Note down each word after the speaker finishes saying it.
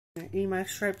Eat my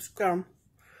stripes gum.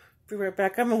 Be right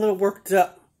back. I'm a little worked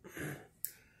up. A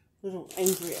little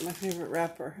angry at my favorite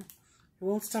rapper. He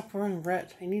won't stop wearing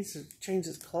red. He needs to change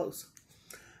his clothes.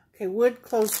 Okay, wood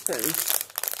clothespins.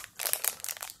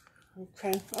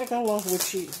 Okay, I got a lot of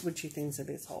witchy things that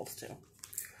these holds too.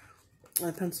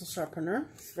 My pencil sharpener.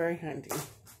 It's very handy.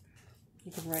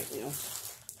 You can write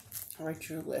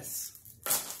your lists.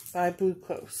 Buy blue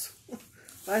clothes.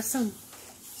 Buy some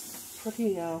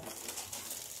pretty, and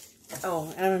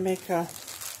I'm going to make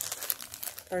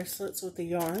bracelets with the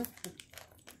yarn.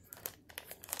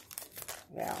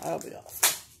 Yeah, that'll be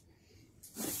awesome.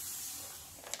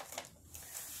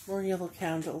 More yellow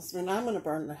candles. And I'm going to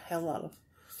burn the hell out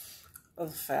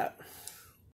of the fat.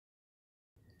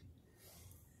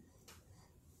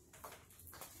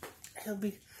 He'll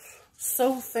be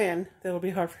so thin that it'll be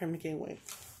hard for him to gain weight.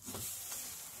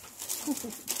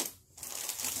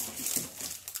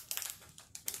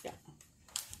 Yeah.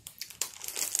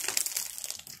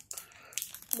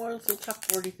 More little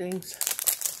chalkboardy things.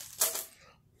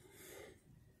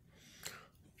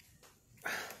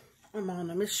 I'm on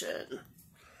a mission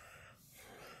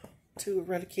to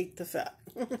eradicate the fat.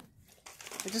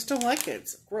 I just don't like it.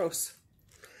 It's gross.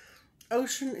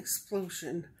 Ocean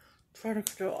explosion. Try to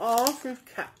control all fruit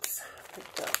caps.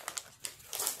 Like that.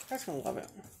 That's gonna love it.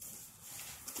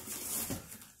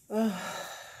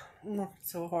 I'm working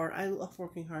so hard. I love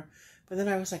working hard. But then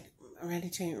I was like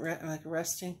meditating, like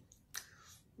resting.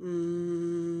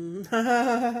 Kind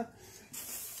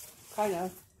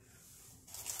of.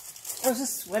 I was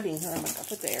just sweating. Oh my god, I'll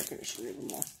put the air conditioner even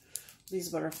more. These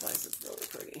butterflies are really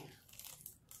pretty.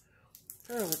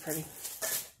 They're really pretty.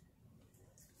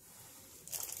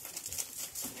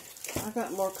 I've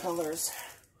got more colors.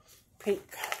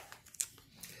 Pink.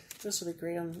 This will be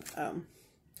great on,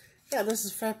 yeah, this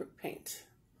is fabric paint.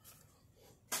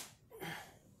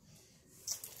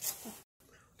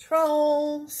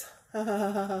 Trolls.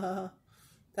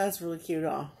 That's really cute,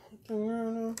 huh?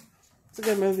 It's a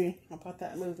good movie. I bought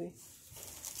that movie.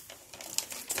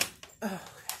 Oh.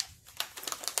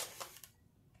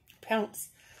 Pounce.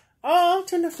 Oh,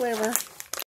 tuna flavor.